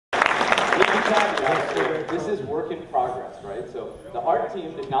caveat. This is work in progress, right? So the art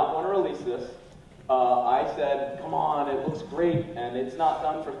team did not want to release this. I said, come on, it looks great, and it's not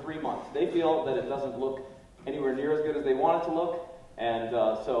done for 3 months. They feel that it doesn't look anywhere near as good as they want it to look, and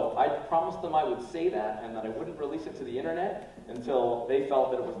so I promised them I would say that, and that I wouldn't release it to the internet until they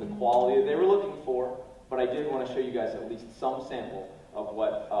felt that it was the quality that they were looking for, but I did want to show you guys at least some sample of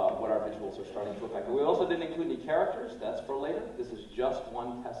what our visuals are starting to look like. But we also didn't include any characters. That's for later. This is just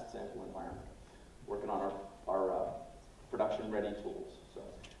one test sample environment, working on our production-ready tools. So,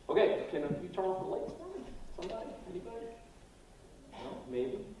 okay, can you turn off the lights for me? Somebody? Anybody? No?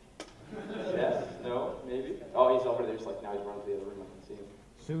 Maybe? Yes? No? Maybe? Oh, he's over there. He's like, now he's running to the other room. I can see him.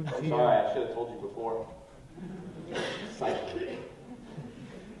 Soon. I'm sorry. I should have told you before. Psych.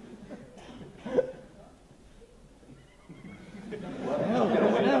 I'm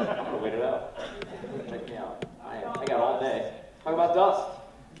gonna wait it out. Check me out. I got all day. Talk about dust.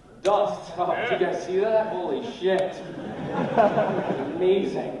 Dust. Oh, did you guys see that? Holy shit.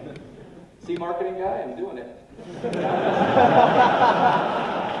 Amazing. See, marketing guy? I'm doing it. Send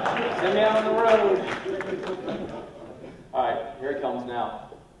me out on the road. All right, here it comes now.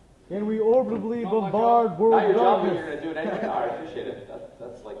 Can we orbitally bombard world now you're jumping, darkness? you're going to do it anyway. All right, I appreciate it.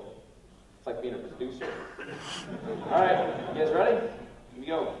 That's like, it's like being a producer. All right, you guys ready? Here we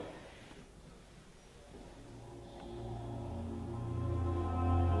go.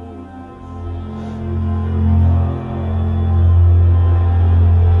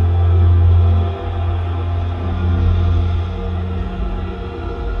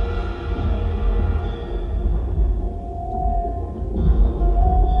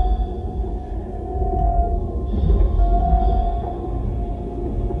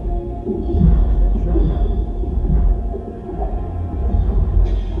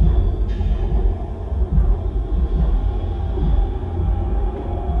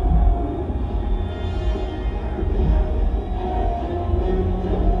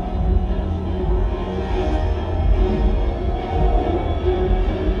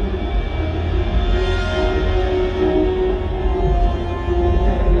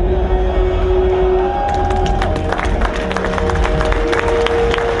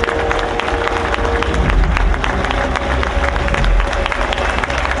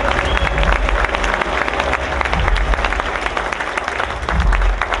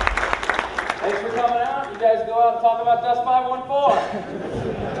 Thanks for coming out. You guys go out and talk about Dust 514.